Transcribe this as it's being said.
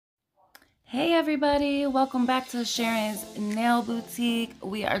Hey everybody, welcome back to Sharon's Nail Boutique.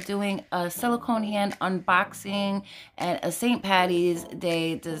 We are doing a silicone hand unboxing and a St. Patty's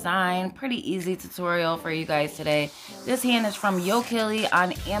Day design. Pretty easy tutorial for you guys today. This hand is from Yokilly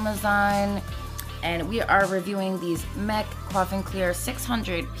on Amazon, and we are reviewing these MEKK Coffin Clear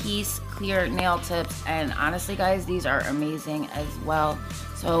 600 piece clear nail tips. And honestly guys, these are amazing as well.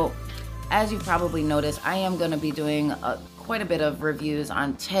 So as you've probably noticed, I am going to be doing quite a bit of reviews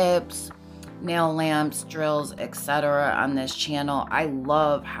on tips, nail lamps, drills, etc. on this channel. I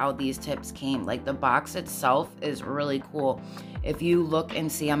love how these tips came. Like, the box itself is really cool. If you look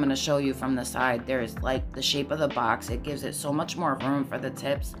and see, I'm going to show you from the side, there's like the shape of the box. It gives it so much more room for the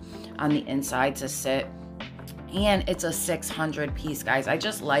tips on the inside to sit. And it's a 600 piece, guys. I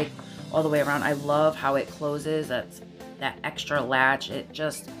just like all the way around. I love how it closes. That's that extra latch.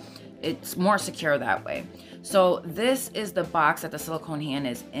 It's more secure that way. So this is the box that the silicone hand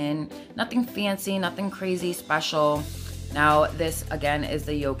is in. Nothing fancy, nothing crazy special. Now this again is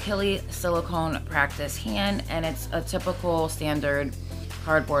the Yokilly silicone practice hand, and it's a typical standard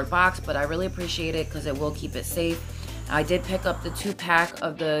cardboard box, but I really appreciate it because it will keep it safe. I did pick up the 2-pack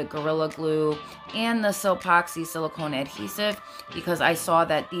of the Gorilla Glue and the St.Pattys silicone adhesive because I saw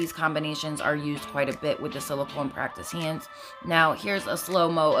that these combinations are used quite a bit with the silicone practice hands. Now here's a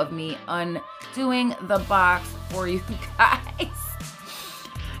slow-mo of me undoing the box for you guys.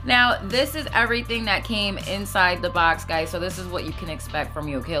 Now this is everything that came inside the box, guys. So this is what you can expect from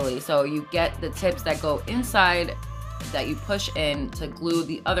Yokilly. So you get the tips that go inside that you push in to glue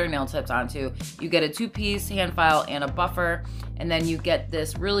the other nail tips onto. You get a 2-piece hand file and a buffer, and then you get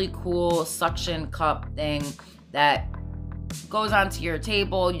this really cool suction cup thing that goes onto your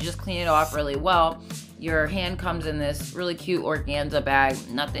table. You just clean it off really well. Your hand comes in this really cute organza bag.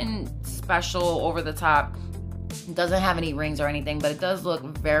 Nothing special over the top. It doesn't have any rings or anything, but it does look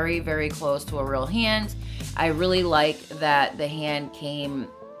very, very close to a real hand. I really like that the hand came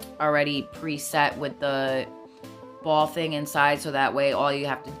already preset with the ball thing inside, so that way all you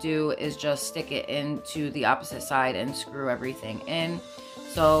have to do is just stick it into the opposite side and screw everything in.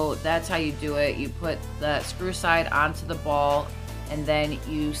 So that's how you do it. You put the screw side onto the ball, and then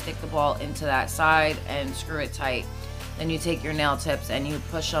you stick the ball into that side and screw it tight. Then you take your nail tips and you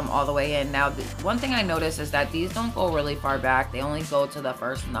push them all the way in. Now one thing I noticed is that these don't go really far back. They only go to the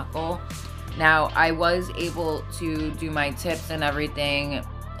first knuckle. Now I was able to do my tips and everything.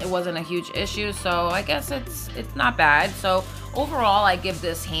 It wasn't a huge issue, so I guess it's not bad. So overall, I give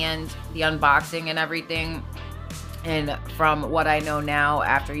this hand, the unboxing and everything, and from what I know now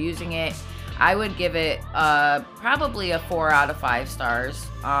after using it, I would give it probably a 4 out of 5 stars.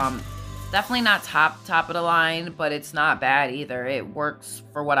 Definitely not top of the line, but it's not bad either. It works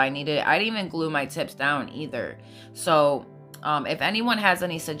for what I needed. I didn't even glue my tips down either. So if anyone has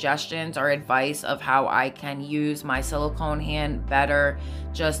any suggestions or advice of how I can use my silicone hand better,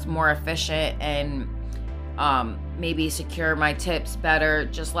 just more efficient, and maybe secure my tips better,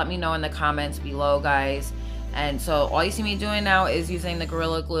 just let me know in the comments below, guys. And so all you see me doing now is using the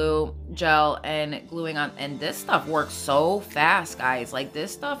Gorilla Glue gel and gluing on, and this stuff works so fast, guys. Like,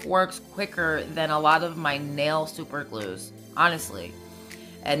 this stuff works quicker than a lot of my nail super glues, honestly.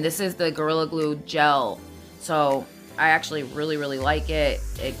 And this is the Gorilla Glue gel, so I actually really like it.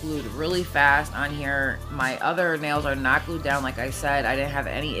 It glued really fast on here. My other nails are not glued down, like I said. I didn't have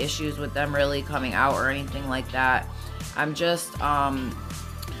any issues with them really coming out or anything like that. I'm just kind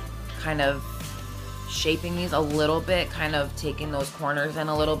of shaping these a little bit, kind of taking those corners in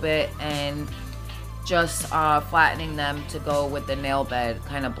a little bit and just flattening them to go with the nail bed,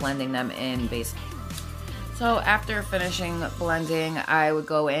 kind of blending them in basically. So after finishing blending, I would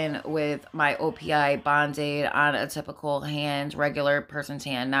go in with my OPI Band-Aid on a typical hand, regular person's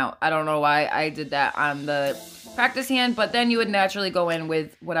hand. Now, I don't know why I did that on the practice hand, but then you would naturally go in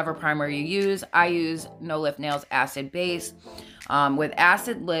with whatever primer you use. I use No Lift Nails Acid Base. With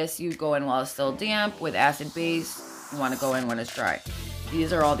Acidless, you go in while it's still damp. With Acid Base, you want to go in when it's dry.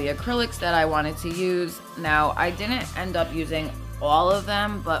 These are all the acrylics that I wanted to use. Now, I didn't end up using all of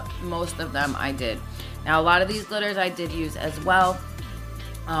them, but most of them I did. Now, a lot of these glitters I did use as well.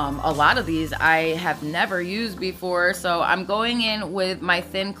 A lot of these I have never used before, so I'm going in with my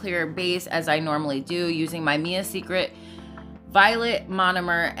thin clear base as I normally do, using my Mia Secret Violet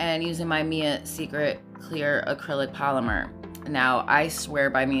Monomer and using my Mia Secret Clear Acrylic Polymer. Now, I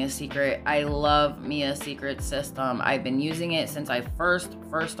swear by Mia Secret. I love Mia Secret system. I've been using it since I first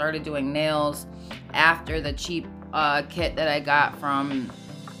started doing nails. After the cheap kit that I got from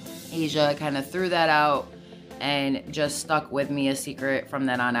Asia, I kind of threw that out and just stuck with Mia Secret from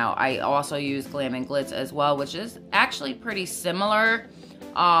then on out. I also use Glam and Glitz as well, which is actually pretty similar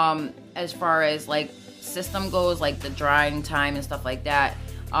as far as like system goes, like the drying time and stuff like that.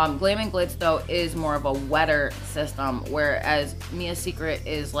 Glam and Glitz though is more of a wetter system, whereas Mia Secret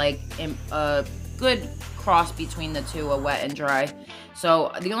is like a good cross between the two, a wet and dry.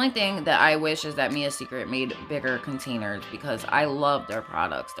 So the only thing that I wish is that Mia Secret made bigger containers, because I love their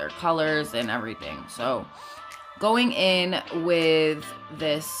products, their colors and everything. So going in with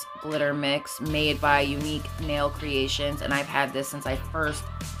this glitter mix made by Unique Nail Creations, and I've had this since I first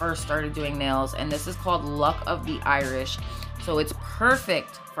started doing nails, and this is called Luck of the Irish. So it's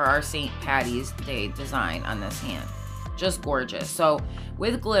perfect for our St. Pattys Day design on this hand. Just gorgeous. So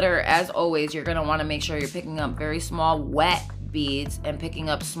with glitter, as always, you're gonna wanna make sure you're picking up very small wet beads and picking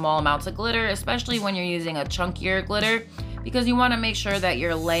up small amounts of glitter, especially when you're using a chunkier glitter, because you wanna make sure that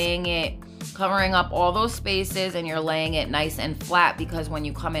you're laying it, covering up all those spaces, and you're laying it nice and flat, because when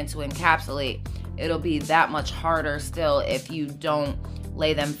you come in to encapsulate, it'll be that much harder still if you don't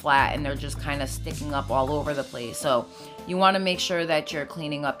lay them flat and they're just kind of sticking up all over the place. So you want to make sure that you're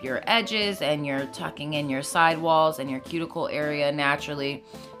cleaning up your edges and you're tucking in your sidewalls and your cuticle area naturally.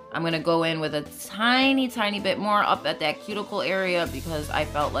 I'm going to go in with a tiny bit more up at that cuticle area, because I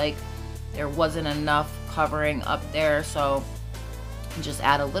felt like there wasn't enough covering up there. So just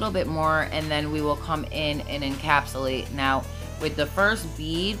add a little bit more, and then we will come in and encapsulate. Now with the first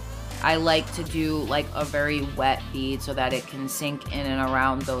bead, I like to do like a very wet bead so that it can sink in and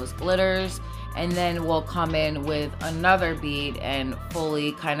around those glitters, and then we'll come in with another bead and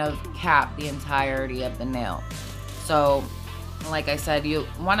fully kind of cap the entirety of the nail. So like I said, you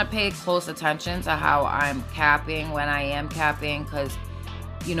want to pay close attention to how I'm capping when I am capping, because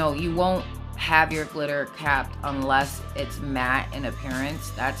you know, you won't have your glitter capped unless it's matte in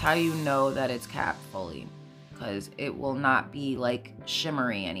appearance. That's how you know that it's capped fully, because it will not be like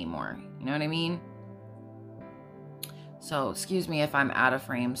shimmery anymore. You know what I mean? So excuse me if I'm out of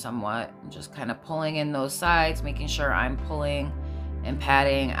frame somewhat. I'm just kind of pulling in those sides, making sure I'm pulling and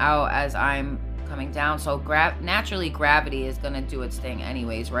patting out as I'm coming down. So naturally gravity is going to do its thing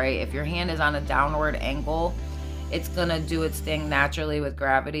anyways, right? If your hand is on a downward angle, it's gonna do its thing naturally with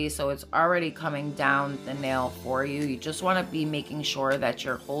gravity. So it's already coming down the nail for you. You just want to be making sure that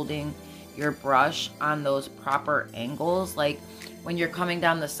you're holding your brush on those proper angles. Like when you're coming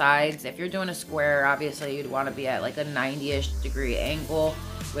down the sides, if you're doing a square, obviously you'd want to be at like a 90-ish degree angle.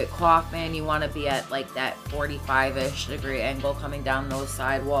 With Coffin, you want to be at like that 45-ish degree angle coming down those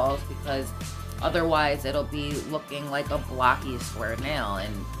side walls, because otherwise it'll be looking like a blocky square nail,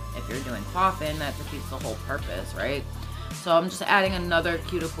 and if you're doing Coffin, that defeats the whole purpose, right? So I'm just adding another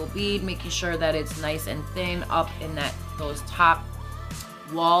cuticle bead, making sure that it's nice and thin up in those top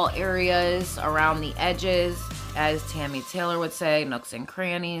wall areas around the edges, as Tammy Taylor would say, nooks and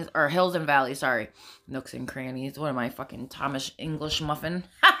crannies, or hills and valleys, sorry. Nooks and crannies. What am I, fucking Thomas English muffin?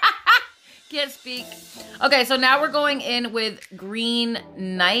 Can't speak. Okay, so now we're going in with Green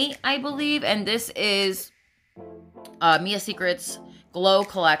Night, I believe, and this is Mia Secret's Glow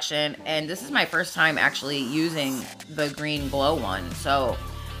collection, and this is my first time actually using the green glow one, so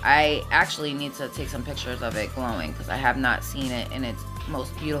I actually need to take some pictures of it glowing, because I have not seen it in its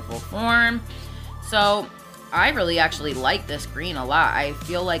most beautiful form. So I really actually like this green a lot. I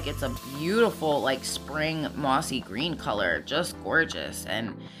feel like it's a beautiful like spring mossy green color, just gorgeous.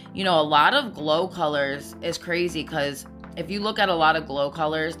 And you know, a lot of glow colors is crazy, because if you look at a lot of glow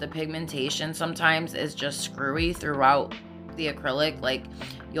colors, the pigmentation sometimes is just screwy throughout the acrylic. Like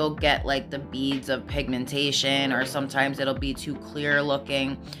you'll get like the beads of pigmentation, or sometimes it'll be too clear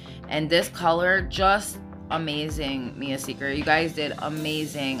looking. And this color, just amazing, Mia Secret. You guys did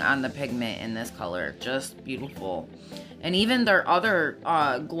amazing on the pigment in this color, just beautiful. And even their other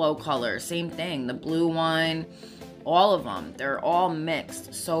glow colors, same thing, the blue one, all of them, they're all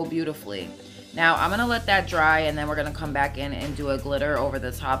mixed so beautifully. Now I'm gonna let that dry, and then we're gonna come back in and do a glitter over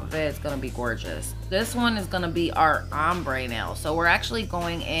the top of it. It's gonna be gorgeous. This one is gonna be our ombre nail. So we're actually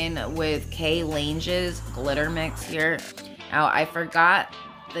going in with K Lange's glitter mix here. Now I forgot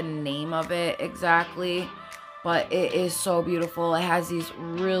the name of it exactly, but it is so beautiful. It has these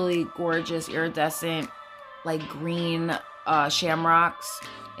really gorgeous iridescent like green shamrocks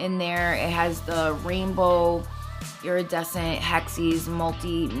in there. It has the rainbow iridescent hexes,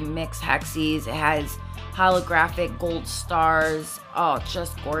 multi-mix hexes. It has holographic gold stars. Oh,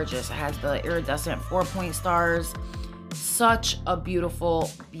 just gorgeous. It has the iridescent 4-point stars. Such a beautiful,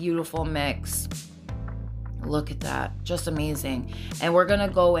 beautiful mix. Look at that, just amazing. And we're gonna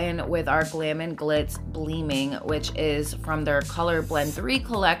go in with our Glam and Glitz Gleaming, which is from their Color Blend 3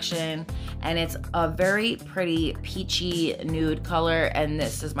 collection, and it's a very pretty peachy nude color, and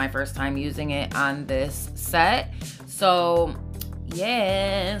this is my first time using it on this set. So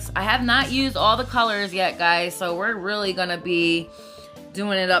Yes, I have not used all the colors yet, guys, so we're really gonna be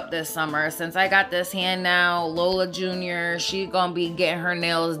doing it up this summer. Since I got this hand now, Lola Jr., she gonna be getting her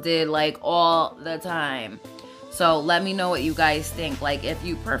nails did like all the time. So let me know what you guys think. Like, if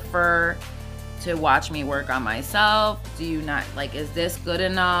you prefer to watch me work on myself, do you not, like, is this good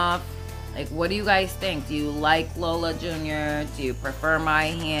enough? Like, what do you guys think? Do you like Lola Jr.? Do you prefer my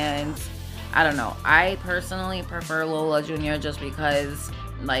hands? I don't know. I personally prefer Lola Jr. just because,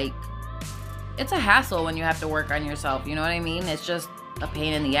 like, it's a hassle when you have to work on yourself. You know what I mean? It's just a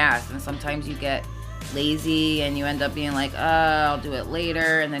pain in the ass. And sometimes you get lazy and you end up being like, I'll do it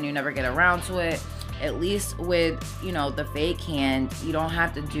later. And then you never get around to it. At least with, you know, the fake hand, you don't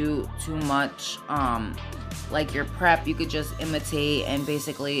have to do too much. Like your prep, you could just imitate and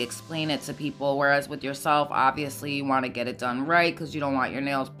basically explain it to people. Whereas with yourself, obviously you want to get it done right because you don't want your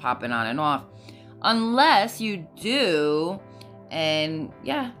nails popping on and off. Unless you do, and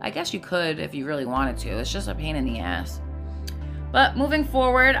yeah, I guess you could if you really wanted to. It's just a pain in the ass. But moving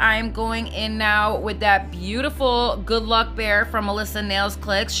forward, I'm going in now with that beautiful Good Luck Bear from Melissa Nails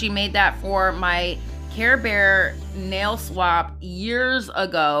Clicks. She made that for my Care Bear nail swap years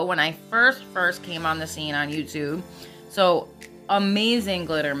ago when I first came on the scene on YouTube. So amazing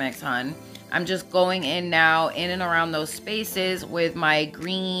glitter mix, hun. I'm just going in now in and around those spaces with my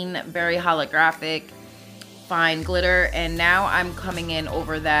green, very holographic fine glitter. And now I'm coming in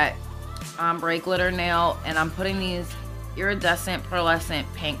over that ombre glitter nail, and I'm putting these iridescent pearlescent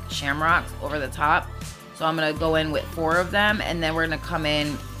pink shamrocks over the top. So I'm gonna go in with 4 of them, and then we're gonna come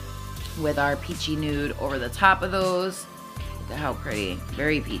in with our peachy nude over the top of those. Look at how pretty,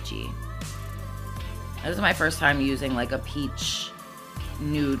 very peachy. This is my first time using like a peach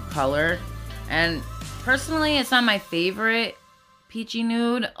nude color, and personally it's not my favorite peachy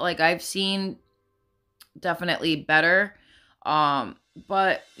nude. Like, I've seen definitely better,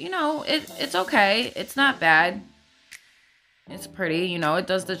 but you know, it's okay. It's not bad. It's pretty, you know, it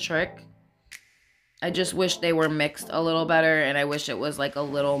does the trick. I just wish they were mixed a little better, and I wish it was like a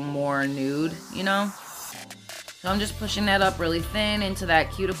little more nude, you know? So I'm just pushing that up really thin into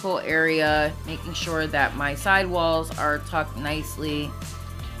that cuticle area, making sure that my side walls are tucked nicely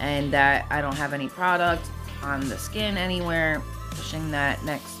and that I don't have any product on the skin anywhere. Pushing that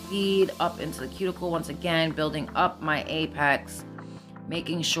next bead up into the cuticle once again, building up my apex,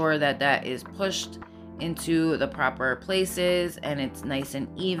 making sure that that is pushed into the proper places and it's nice and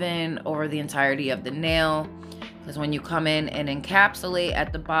even over the entirety of the nail. Because when you come in and encapsulate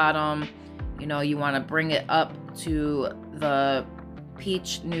at the bottom, you know, you want to bring it up to the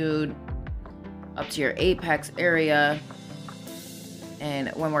peach nude, up to your apex area. And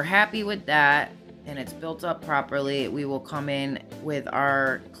when we're happy with that and it's built up properly, we will come in with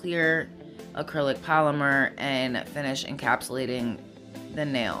our clear acrylic polymer and finish encapsulating the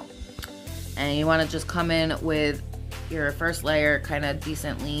nail. And you want to just come in with your first layer kind of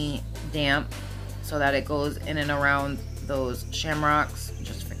decently damp so that it goes in and around those shamrocks.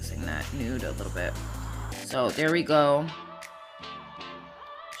 Just fixing that nude a little bit. So there we go.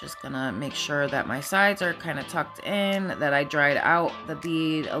 Just gonna make sure that my sides are kind of tucked in, that I dried out the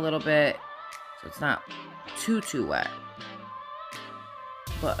bead a little bit so it's not too wet,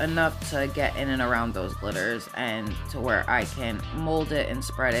 but enough to get in and around those glitters and to where I can mold it and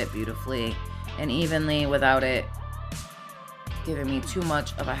spread it beautifully and evenly without it giving me too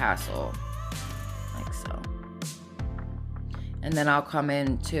much of a hassle, like so. And then I'll come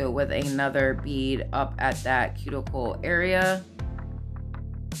in too with another bead up at that cuticle area,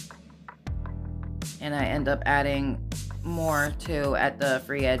 and I end up adding more too at the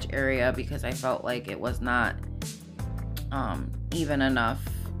free edge area because I felt like it was not even enough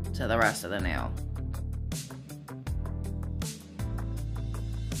to the rest of the nail.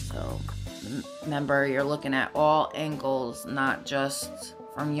 So remember, you're looking at all angles, not just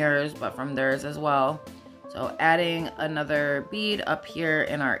from yours but from theirs as well. So adding another bead up here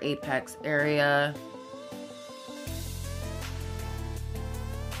in our apex area,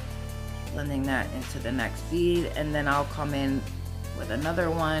 blending that into the next bead, and then I'll come in with another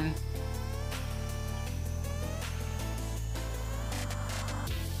one.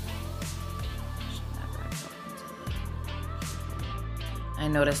 I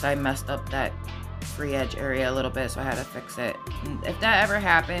noticed I messed up that free edge area a little bit, so I had to fix it. And if that ever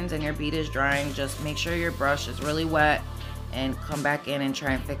happens and your bead is drying, just make sure your brush is really wet and come back in and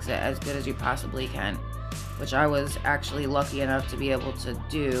try and fix it as good as you possibly can, which I was actually lucky enough to be able to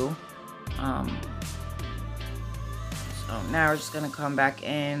do. So now we're just gonna come back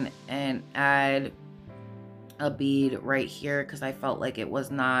in and add a bead right here because I felt like it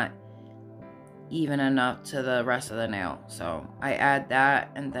was not even enough to the rest of the nail. So I add that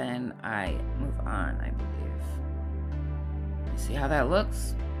and then I move on, I believe. You see how that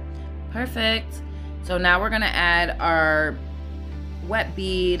looks? Perfect. So now we're gonna add our wet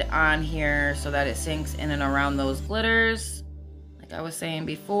bead on here so that it sinks in and around those glitters, like I was saying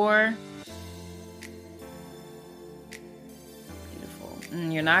before. Beautiful.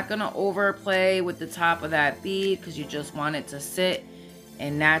 And you're not gonna overplay with the top of that bead because you just want it to sit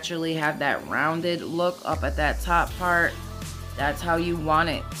and naturally have that rounded look up at that top part. That's how you want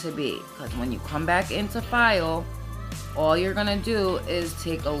it to be, because when you come back into file, all you're gonna do is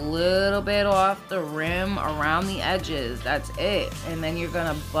take a little bit off the rim around the edges. That's it. And then you're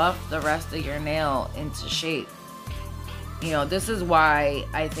gonna buff the rest of your nail into shape. You know, this is why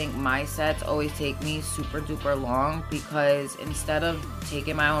I think my sets always take me super duper long, because instead of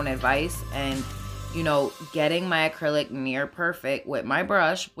taking my own advice and, you know, getting my acrylic near perfect with my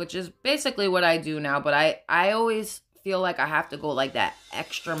brush, which is basically what I do now, but I always feel like I have to go like that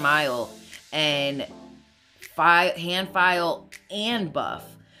extra mile and hand file and buff,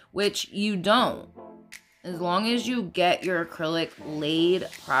 which you don't. As long as you get your acrylic laid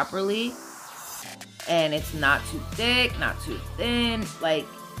properly and it's not too thick, not too thin, like,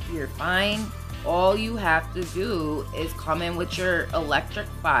 you're fine. All you have to do is come in with your electric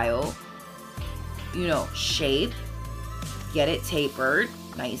file, you know, shape, get it tapered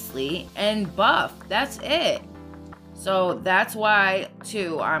nicely, and buff. That's it. So that's why,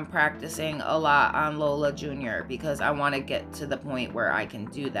 too, I'm practicing a lot on Lola Jr., because I want to get to the point where I can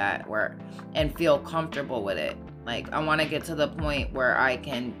do that and feel comfortable with it. Like, I want to get to the point where I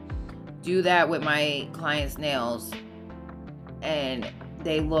can do that with my clients' nails and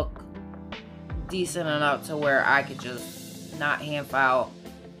they look decent enough to where I could just not hand file,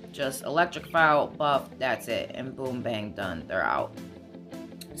 just electric file, buff, that's it, and boom, bang, done. They're out.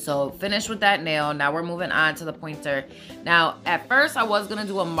 So finished with that nail. Now we're moving on to the pointer. Now, at first I was gonna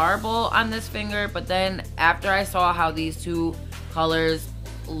do a marble on this finger, but then after I saw how these two colors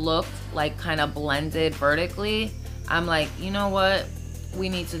looked like kind of blended vertically, I'm like, you know what? We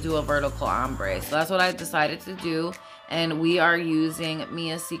need to do a vertical ombre. So that's what I decided to do. And we are using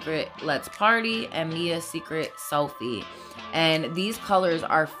Mia's Secret Let's Party and Mia's Secret Selfie. And these colors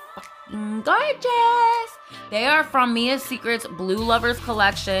are fucking gorgeous. They are from Mia's Secret's Blue Lovers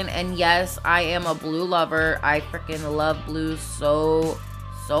collection. And yes, I am a blue lover. I freaking love blue so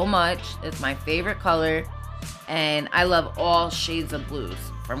much. It's my favorite color. And I love all shades of blues,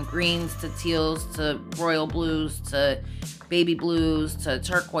 from greens to teals to royal blues to baby blues to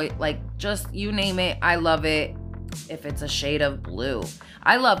turquoise, like, just you name it, I love it if it's a shade of blue.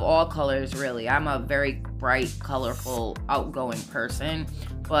 I love all colors, really. I'm a very bright, colorful, outgoing person,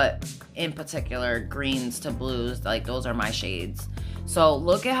 but in particular, greens to blues, like, those are my shades. So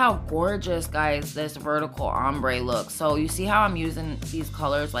look at how gorgeous, guys, this vertical ombre looks. So you see how I'm using these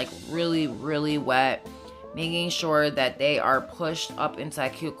colors like really, really wet, making sure that they are pushed up into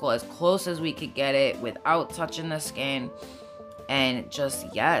that cuticle as close as we could get it without touching the skin. And just,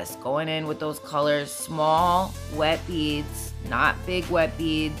 yes, going in with those colors, small wet beads, not big wet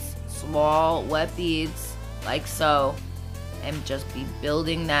beads, small wet beads, like so. And just be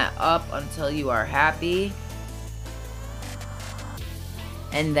building that up until you are happy.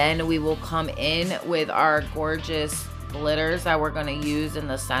 And then we will come in with our gorgeous glitters that we're gonna use in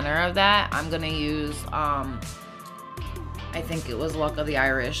the center of that. I'm gonna use, I think it was Luck of the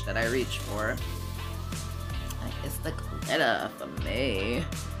Irish that I reached for. It's the glitter for me.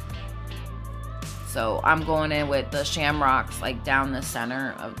 So I'm going in with the shamrocks like down the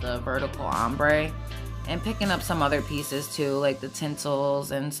center of the vertical ombre, and picking up some other pieces too, like the tinsels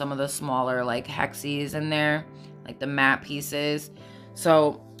and some of the smaller like hexies in there, like the matte pieces.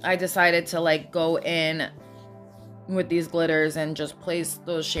 So I decided to like go in with these glitters and just place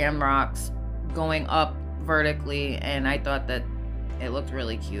those shamrocks going up vertically, and I thought that it looked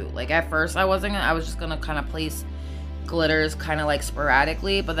really cute. Like at first I was just gonna kind of place glitters kind of like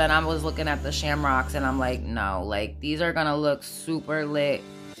sporadically, but then I was looking at the shamrocks and I'm like, no, like these are gonna look super lit,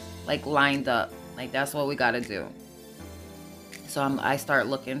 like lined up. Like that's what we gotta do. So I start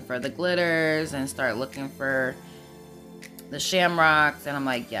looking for the glitters and start looking for the shamrocks, and I'm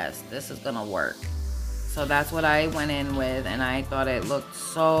like, yes, this is gonna work. So that's what I went in with, and I thought it looked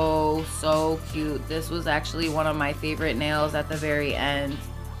so cute. This was actually one of my favorite nails at the very end.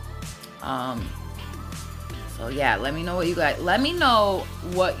 So yeah, let me know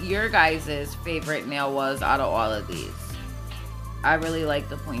what your guys' favorite nail was out of all of these. I really like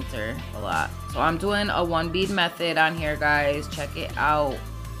the pointer a lot. So I'm doing a 1 bead method on here, guys. Check it out.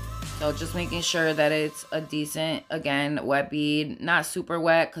 So just making sure that it's a decent, again, wet bead. Not super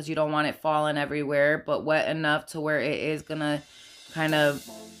wet because you don't want it falling everywhere, but wet enough to where it is going to kind of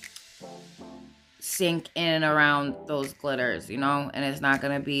sink in and around those glitters, you know? And it's not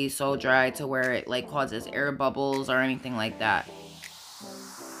going to be so dry to where it like causes air bubbles or anything like that.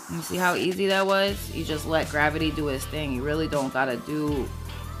 You see how easy that was? You just let gravity do its thing. You really don't got to do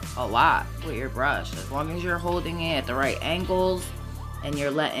a lot with your brush. As long as you're holding it at the right angles and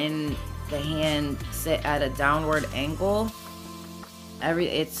you're letting the hand sit at a downward angle,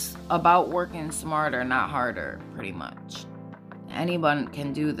 it's about working smarter, not harder, pretty much. Anyone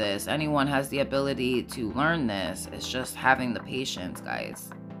can do this. Anyone has the ability to learn this. It's just having the patience, guys.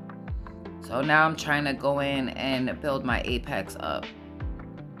 So now I'm trying to go in and build my apex up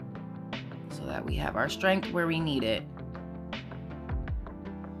so that we have our strength where we need it.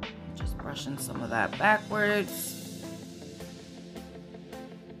 Just brushing some of that backwards.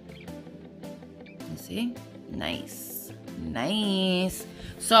 You see? Nice. Nice.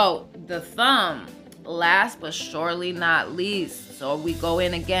 So the thumb, last but surely not least. So we go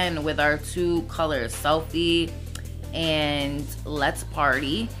in again with our two colors, Selfie and Let's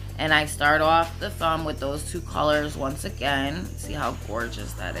Party. And I start off the thumb with those two colors once again. See how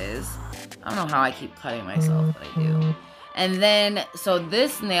gorgeous that is. I don't know how I keep cutting myself, but I do. And then, so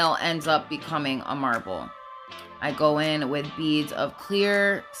this nail ends up becoming a marble. I go in with beads of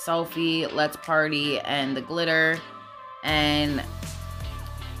clear, Selfie, Let's Party, and the glitter. And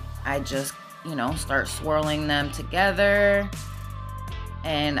I just, you know, start swirling them together.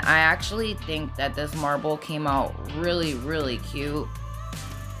 And I actually think that this marble came out really, really cute.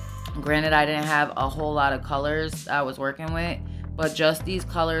 Granted, I didn't have a whole lot of colors I was working with, but just these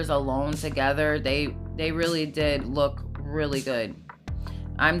colors alone together, they really did look really good.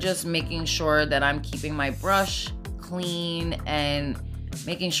 I'm just making sure that I'm keeping my brush clean and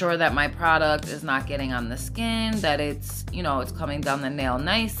making sure that my product is not getting on the skin, that it's, you know, it's coming down the nail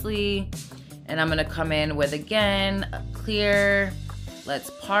nicely. And I'm gonna come in with, again, a clear, Let's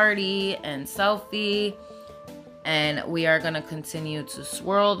Party, and Selfie. And we are gonna continue to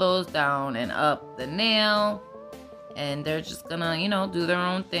swirl those down and up the nail. And they're just gonna, you know, do their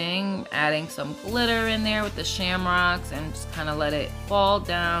own thing, adding some glitter in there with the shamrocks and just kind of let it fall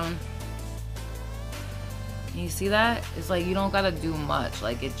down. You see that? It's like you don't gotta do much.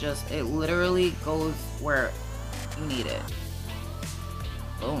 Like it literally goes where you need it.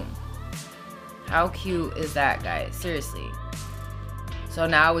 Boom. How cute is that, guys? Seriously. So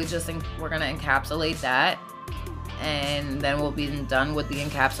now we're gonna encapsulate that. And then we'll be done with the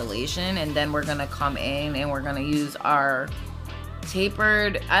encapsulation, and then we're gonna come in and we're gonna use our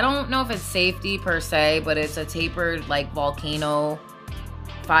tapered, I don't know if it's safety per se, but it's a tapered like volcano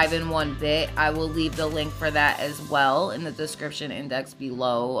 5-in-1 bit. I will leave the link for that as well in the description index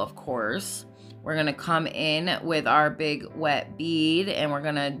below, of course. We're gonna come in with our big wet bead and we're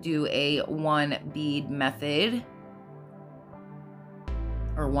gonna do a 1 bead method.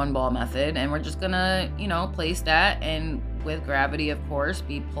 Or 1 ball method, and we're just gonna, you know, place that, and with gravity, of course,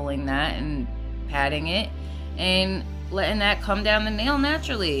 be pulling that and patting it and letting that come down the nail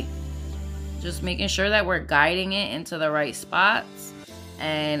naturally. Just making sure that we're guiding it into the right spots,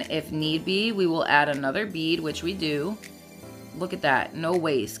 and if need be, we will add another bead, which we do. Look at that. No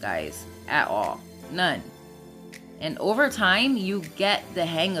waste, guys, at all. None. And over time, you get the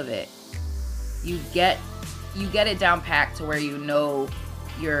hang of it. You get it down packed to where you know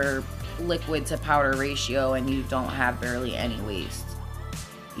your liquid to powder ratio and you don't have barely any waste.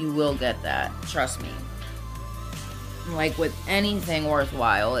 You will get that, trust me. Like with anything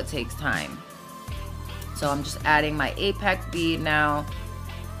worthwhile, it takes time. So I'm just adding my apex bead now.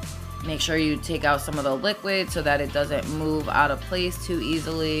 Make sure you take out some of the liquid so that it doesn't move out of place too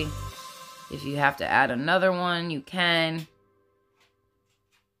easily. If you have to add another one, you can.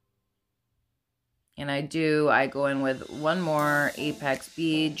 And I go in with 1 more apex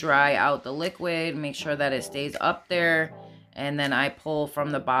bead, dry out the liquid, make sure that it stays up there, and then I pull from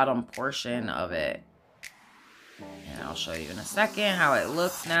the bottom portion of it. And I'll show you in a second how it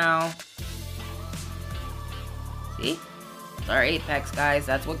looks now. See? It's our apex, guys.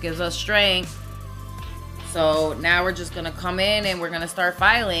 That's what gives us strength. So now we're just gonna come in and we're gonna start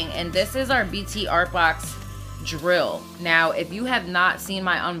filing. And this is our BT Art Box drill. Now, if you have not seen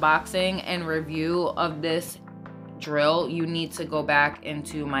my unboxing and review of this drill, you need to go back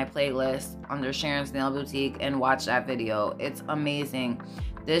into my playlist under Sharon's Nail Boutique and watch that video. It's amazing.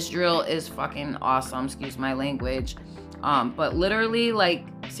 This drill is fucking awesome, excuse my language. But literally, like,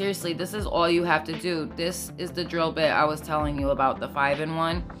 seriously, this is all you have to do. This is the drill bit I was telling you about, the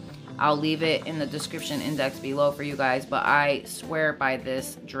 5-in-1. I'll leave it in the description index below for you guys, but I swear by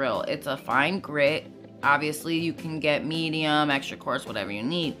this drill. It's a fine grit. Obviously, you can get medium, extra coarse, whatever you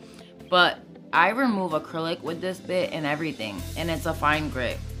need, but I remove acrylic with this bit and everything, and it's a fine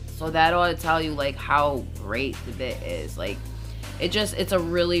grit. So that ought to tell you like how great the bit is. Like, it's a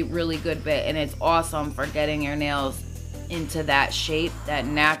really, really good bit, and it's awesome for getting your nails into that shape, that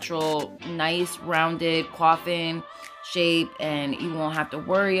natural, nice, rounded coffin shape, and you won't have to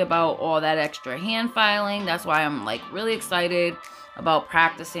worry about all that extra hand filing. That's why I'm like really excited about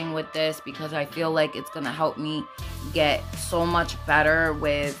practicing with this, because I feel like it's gonna help me get so much better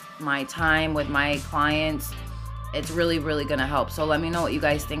with my time with my clients. It's really, really gonna help. So let me know what you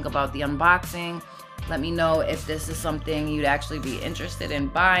guys think about the unboxing. Let me know if this is something you'd actually be interested in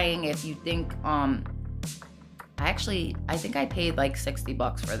buying. If you think I think I paid like 60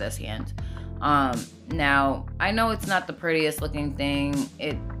 bucks for this hand. Now I know it's not the prettiest looking thing.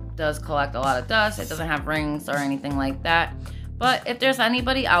 It does collect a lot of dust. It doesn't have rings or anything like that. But if there's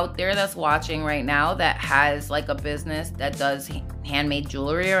anybody out there that's watching right now that has like a business that does handmade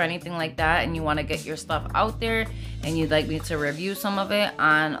jewelry or anything like that, and you want to get your stuff out there and you'd like me to review some of it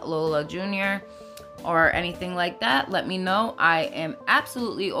on Lola Jr. or anything like that, let me know. I am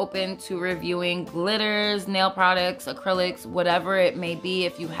absolutely open to reviewing glitters, nail products, acrylics, whatever it may be.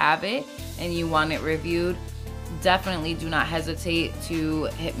 If you have it and you want it reviewed, definitely do not hesitate to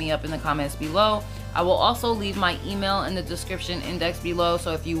hit me up in the comments below. I will also leave my email in the description index below,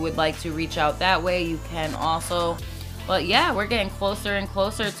 so if you would like to reach out that way, you can also. But yeah, we're getting closer and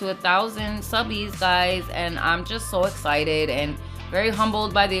closer to 1,000 subbies, guys, and I'm just so excited and very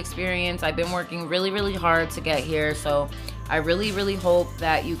humbled by the experience. I've been working really, really hard to get here, so I really, really hope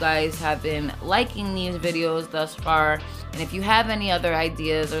that you guys have been liking these videos thus far. And if you have any other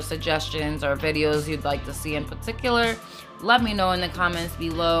ideas or suggestions or videos you'd like to see in particular, let me know in the comments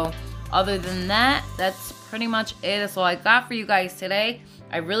below. Other than that, that's pretty much it. That's all I got for you guys today.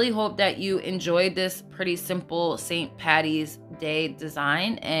 I really hope that you enjoyed this pretty simple St. Patty's Day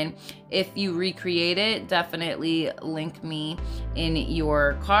design. And if you recreate it, definitely link me in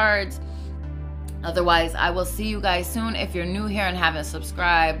your cards. Otherwise, I will see you guys soon. If you're new here and haven't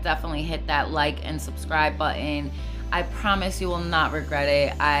subscribed, definitely hit that like and subscribe button. I promise you will not regret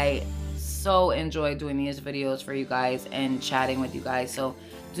it. I so enjoy doing these videos for you guys and chatting with you guys. So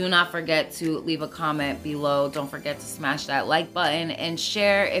do not forget to leave a comment below. Don't forget to smash that like button and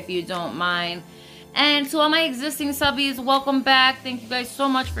share if you don't mind. And to all my existing subbies, welcome back. Thank you guys so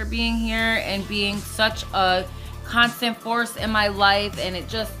much for being here and being such a constant force in my life. And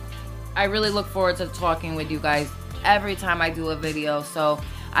I really look forward to talking with you guys every time I do a video. So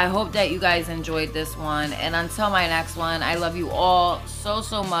I hope that you guys enjoyed this one. And until my next one, I love you all so,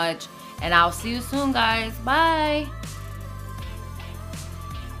 so much. And I'll see you soon, guys. Bye.